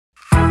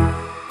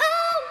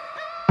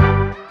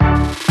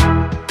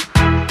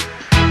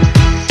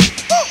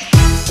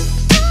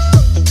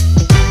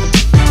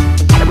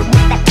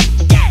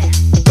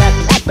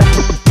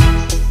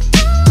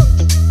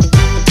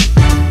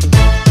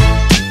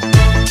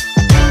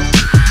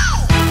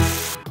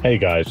Hey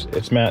guys,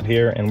 it's Matt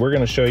here, and we're going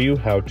to show you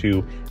how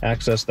to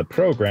access the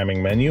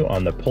programming menu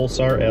on the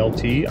Pulsar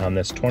LT on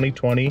this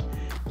 2020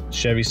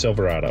 Chevy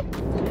Silverado.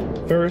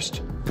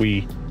 First,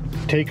 we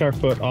take our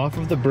foot off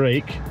of the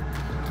brake,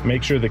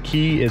 make sure the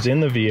key is in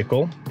the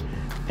vehicle,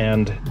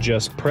 and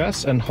just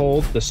press and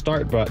hold the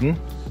start button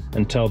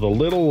until the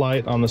little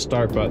light on the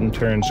start button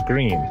turns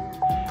green.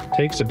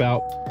 Takes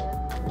about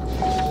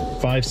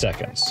 5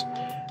 seconds.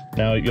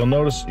 Now you'll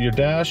notice your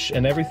dash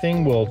and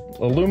everything will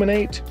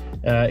illuminate,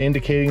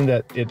 indicating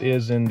that it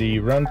is in the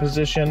run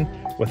position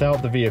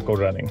without the vehicle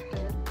running.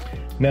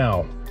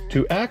 Now,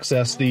 to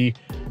access the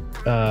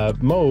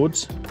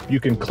modes, you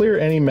can clear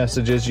any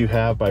messages you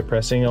have by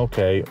pressing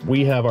OK.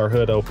 We have our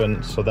hood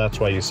open, so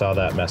that's why you saw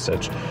that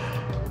message.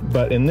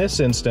 But in this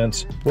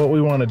instance, what we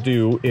want to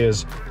do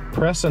is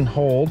press and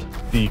hold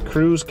the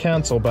cruise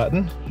cancel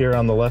button here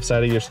on the left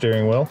side of your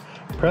steering wheel.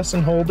 Press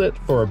and hold it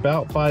for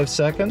about 5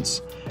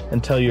 seconds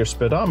until your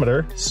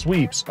speedometer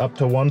sweeps up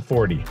to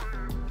 140.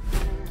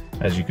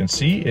 As you can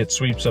see, it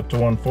sweeps up to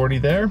 140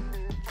 there.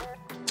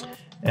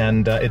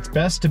 And it's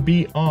best to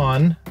be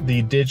on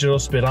the digital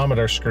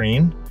speedometer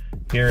screen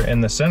here in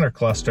the center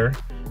cluster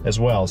as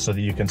well, so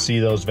that you can see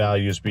those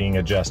values being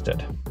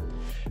adjusted.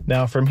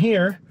 Now from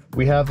here,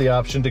 we have the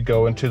option to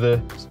go into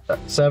the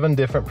 7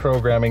 different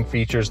programming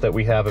features that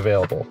we have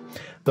available.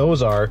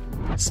 Those are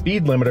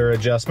speed limiter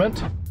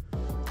adjustment,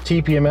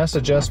 TPMS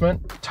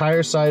adjustment,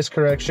 tire size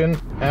correction,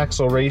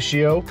 axle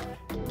ratio,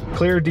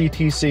 clear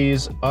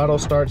DTCs, auto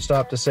start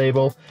stop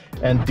disable,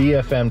 and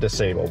DFM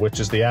disable, which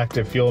is the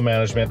active fuel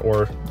management,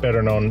 or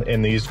better known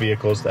in these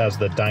vehicles as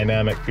the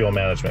dynamic fuel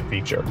management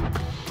feature.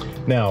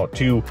 Now,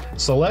 to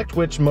select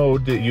which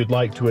mode that you'd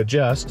like to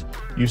adjust,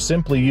 you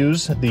simply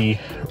use the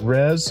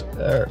res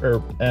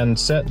and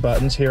set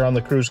buttons here on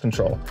the cruise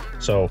control.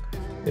 So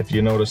if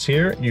you notice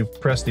here, you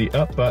press the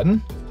up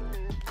button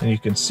and you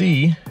can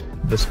see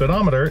the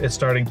speedometer is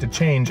starting to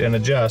change and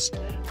adjust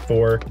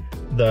for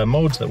the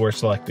modes that we're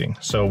selecting.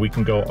 So we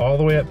can go all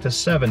the way up to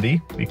 70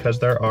 because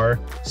there are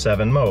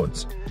 7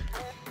 modes.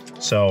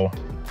 So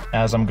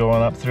as I'm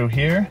going up through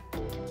here,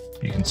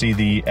 you can see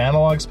the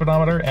analog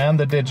speedometer and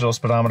the digital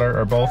speedometer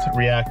are both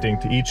reacting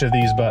to each of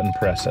these button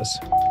presses.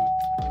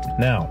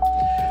 Now,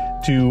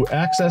 to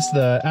access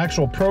the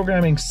actual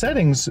programming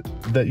settings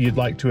that you'd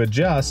like to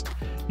adjust,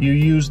 you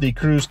use the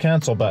cruise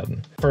cancel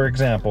button. For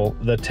example,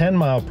 the 10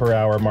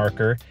 mph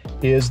marker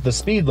is the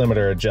speed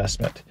limiter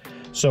adjustment.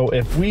 So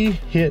if we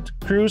hit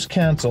cruise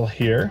cancel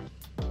here,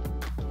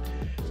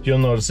 you'll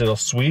notice it'll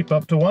sweep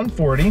up to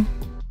 140,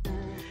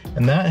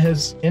 and that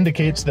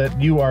indicates that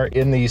you are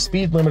in the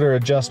speed limiter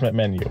adjustment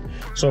menu.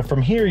 So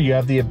from here you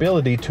have the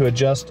ability to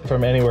adjust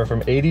from anywhere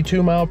from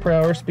 82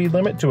 mph speed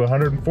limit to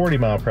 140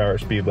 mph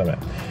speed limit.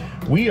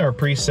 We are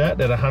preset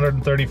at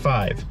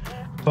 135,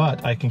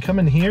 but I can come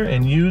in here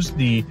and use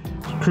the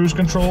cruise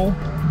control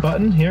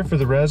button here for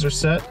the res or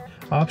set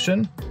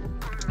option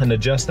and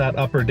adjust that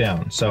up or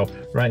down. So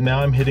right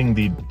now I'm hitting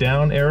the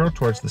down arrow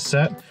towards the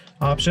set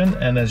option,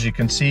 and as you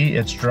can see,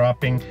 it's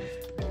dropping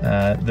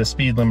the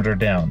speed limiter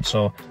down.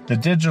 So the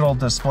digital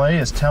display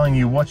is telling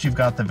you what you've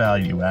got the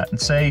value at.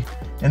 And say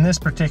in this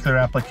particular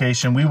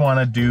application, we want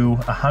to do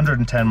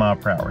 110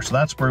 mph. So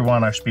that's where we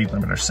want our speed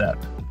limiter set.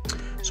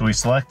 So we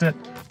select it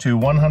to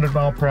 100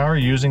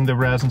 mph using the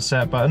res and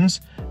set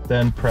buttons,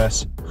 then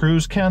press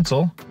cruise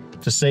cancel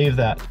to save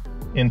that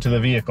into the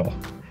vehicle.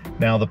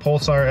 Now the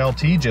Pulsar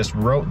LT just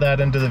wrote that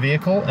into the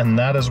vehicle, and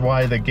that is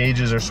why the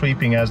gauges are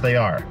sweeping as they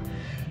are.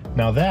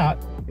 Now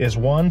that is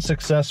one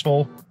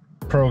successful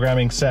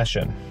programming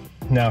session.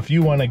 Now if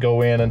you want to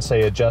go in and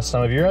say adjust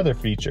some of your other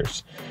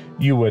features,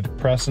 you would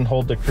press and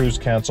hold the cruise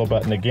cancel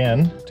button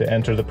again to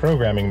enter the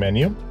programming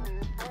menu,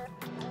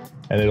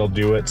 and it'll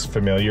do its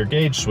familiar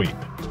gauge sweep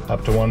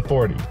up to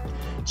 140.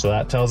 So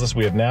that tells us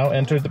we have now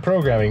entered the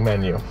programming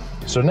menu.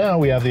 So now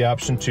we have the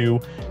option to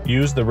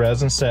use the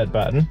res and set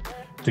button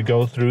to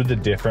go through the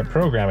different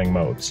programming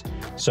modes.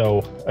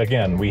 So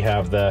again, we've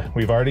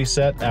already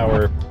set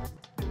our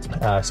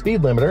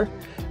speed limiter.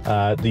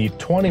 The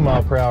 20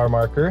 mph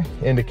marker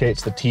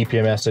indicates the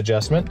TPMS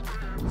adjustment.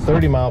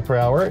 30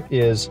 mph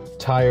is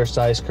tire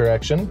size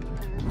correction.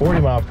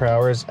 40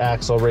 mph is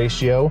axle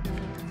ratio.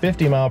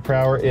 50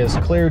 mph is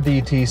clear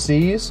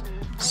DTCs.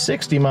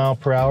 60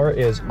 mph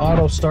is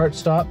auto start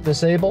stop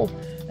disable.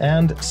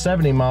 And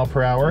 70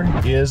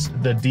 mph is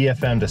the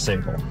DFM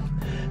disable.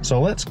 So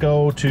let's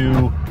go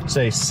to,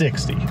 say,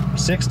 60.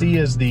 60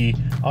 is the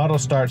auto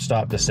start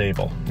stop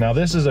disable. Now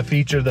this is a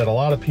feature that a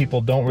lot of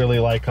people don't really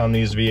like on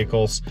these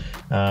vehicles.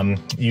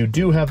 You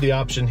do have the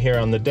option here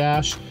on the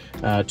dash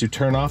to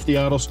turn off the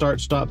auto start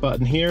stop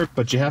button here,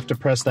 but you have to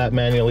press that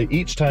manually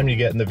each time you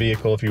get in the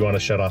vehicle if you want to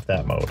shut off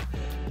that mode.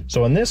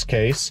 So in this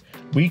case,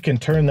 we can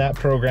turn that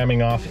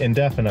programming off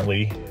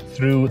indefinitely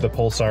through the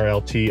Pulsar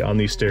LT on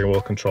these steering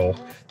wheel control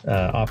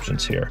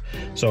options here.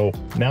 So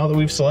now that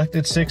we've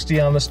selected 60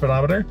 on the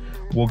speedometer,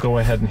 we'll go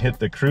ahead and hit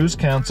the cruise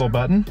cancel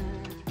button,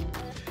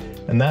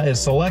 and that is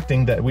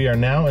selecting that we are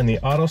now in the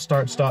auto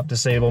start stop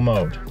disable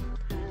mode.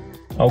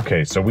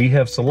 Okay, so we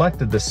have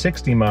selected the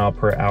 60 mile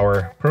per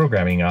hour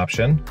programming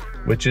option,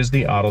 which is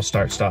the auto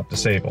start stop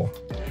disable.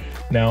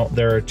 Now,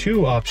 there are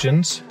two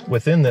options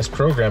within this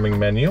programming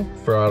menu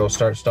for auto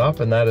start stop,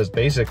 and that is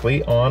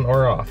basically on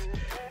or off.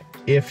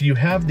 If you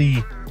have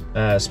the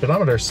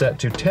speedometer set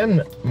to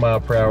 10 mile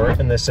per hour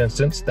in this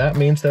instance, that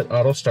means that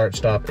auto start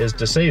stop is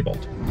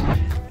disabled.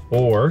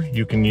 Or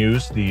you can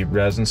use the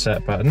resin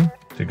set button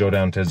to go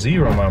down to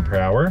 0 mile per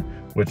hour,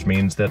 which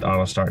means that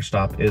auto start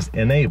stop is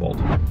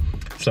enabled.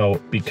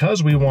 So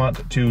because we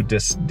want to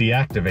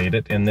deactivate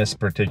it in this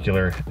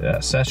particular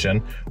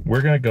session,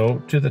 we're going to go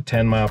to the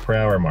 10 mile per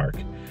hour mark.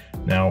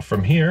 Now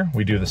from here,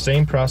 we do the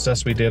same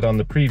process we did on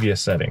the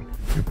previous setting.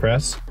 You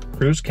press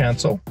cruise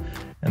cancel,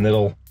 and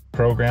it'll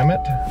program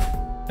it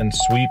and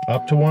sweep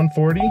up to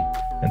 140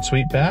 and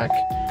sweep back.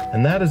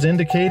 And that is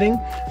indicating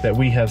that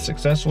we have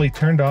successfully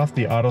turned off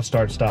the auto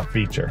start stop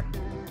feature.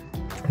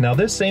 Now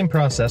this same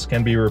process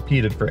can be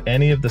repeated for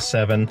any of the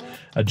 7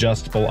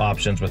 adjustable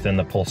options within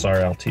the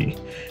Pulsar LT.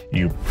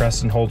 You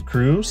press and hold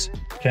cruise,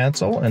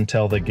 cancel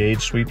until the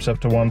gauge sweeps up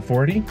to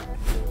 140.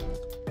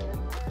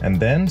 And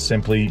then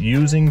simply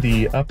using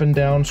the up and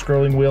down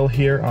scrolling wheel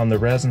here on the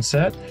resin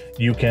set,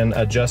 you can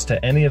adjust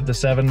to any of the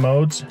 7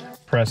 modes.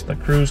 Press the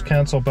cruise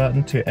cancel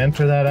button to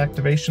enter that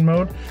activation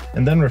mode,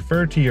 and then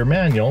refer to your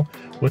manual,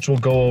 which will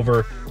go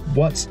over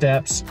what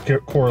steps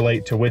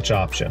correlate to which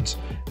options.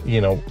 You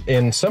know,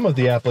 in some of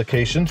the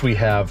applications, we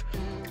have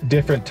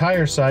different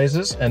tire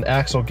sizes and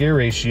axle gear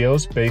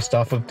ratios based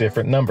off of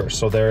different numbers.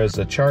 So there is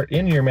a chart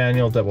in your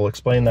manual that will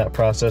explain that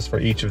process for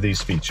each of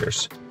these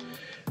features.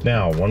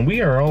 Now, when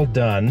we are all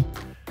done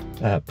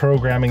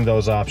programming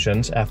those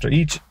options, after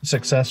each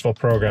successful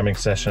programming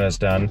session is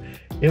done,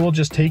 it will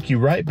just take you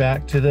right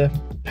back to the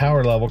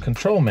power level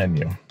control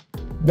menu.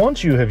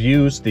 Once you have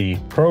used the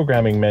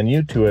programming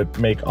menu to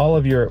make all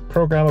of your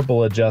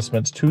programmable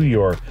adjustments to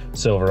your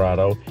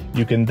Silverado,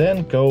 you can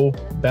then go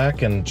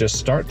back and just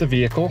start the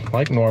vehicle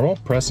like normal.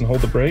 Press and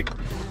hold the brake,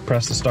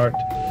 press the start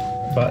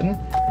button,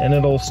 and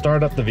it'll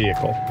start up the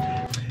vehicle.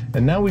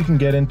 And now we can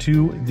get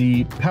into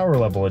the power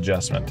level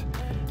adjustment.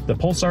 The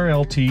Pulsar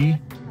LT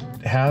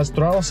has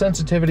throttle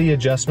sensitivity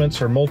adjustments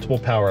for multiple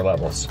power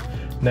levels.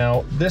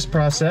 Now, this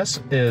process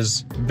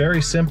is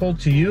very simple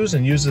to use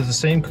and uses the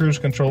same cruise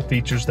control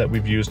features that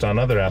we've used on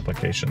other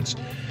applications.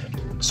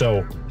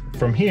 So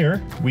from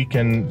here, we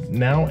can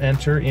now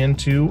enter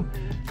into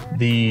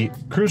the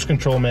cruise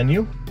control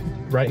menu.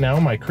 Right now,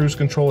 my cruise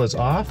control is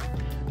off,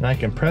 and I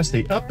can press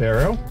the up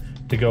arrow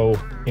to go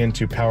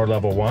into power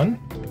level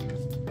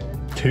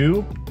 1,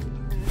 2,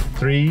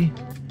 3,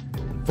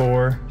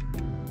 4,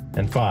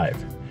 and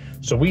 5.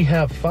 So we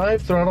have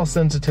 5 throttle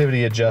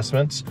sensitivity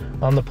adjustments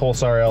on the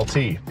Pulsar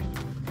LT.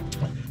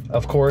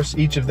 Of course,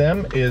 each of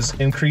them is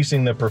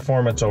increasing the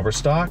performance over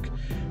stock,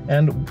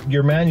 and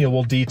your manual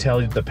will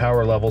detail the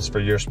power levels for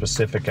your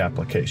specific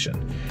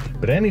application.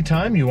 But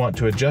anytime you want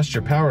to adjust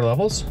your power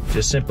levels,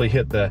 just simply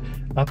hit the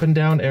up and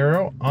down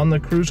arrow on the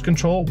cruise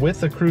control with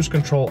the cruise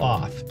control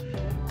off.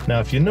 Now,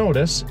 if you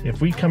notice,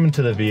 if we come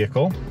into the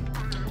vehicle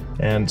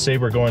and say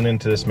we're going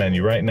into this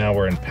menu, right now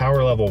we're in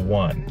power level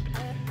 1.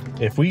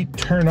 If we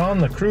turn on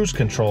the cruise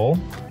control,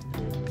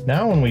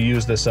 now when we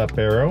use this up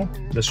arrow,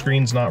 the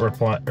screen's not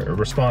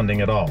responding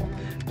at all.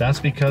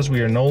 That's because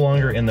we are no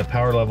longer in the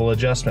power level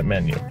adjustment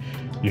menu.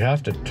 You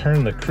have to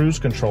turn the cruise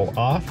control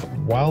off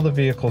while the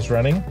vehicle's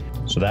running.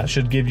 So that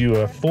should give you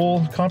a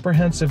full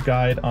comprehensive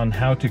guide on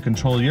how to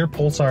control your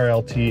Pulsar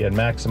LT and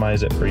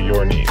maximize it for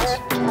your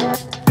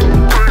needs.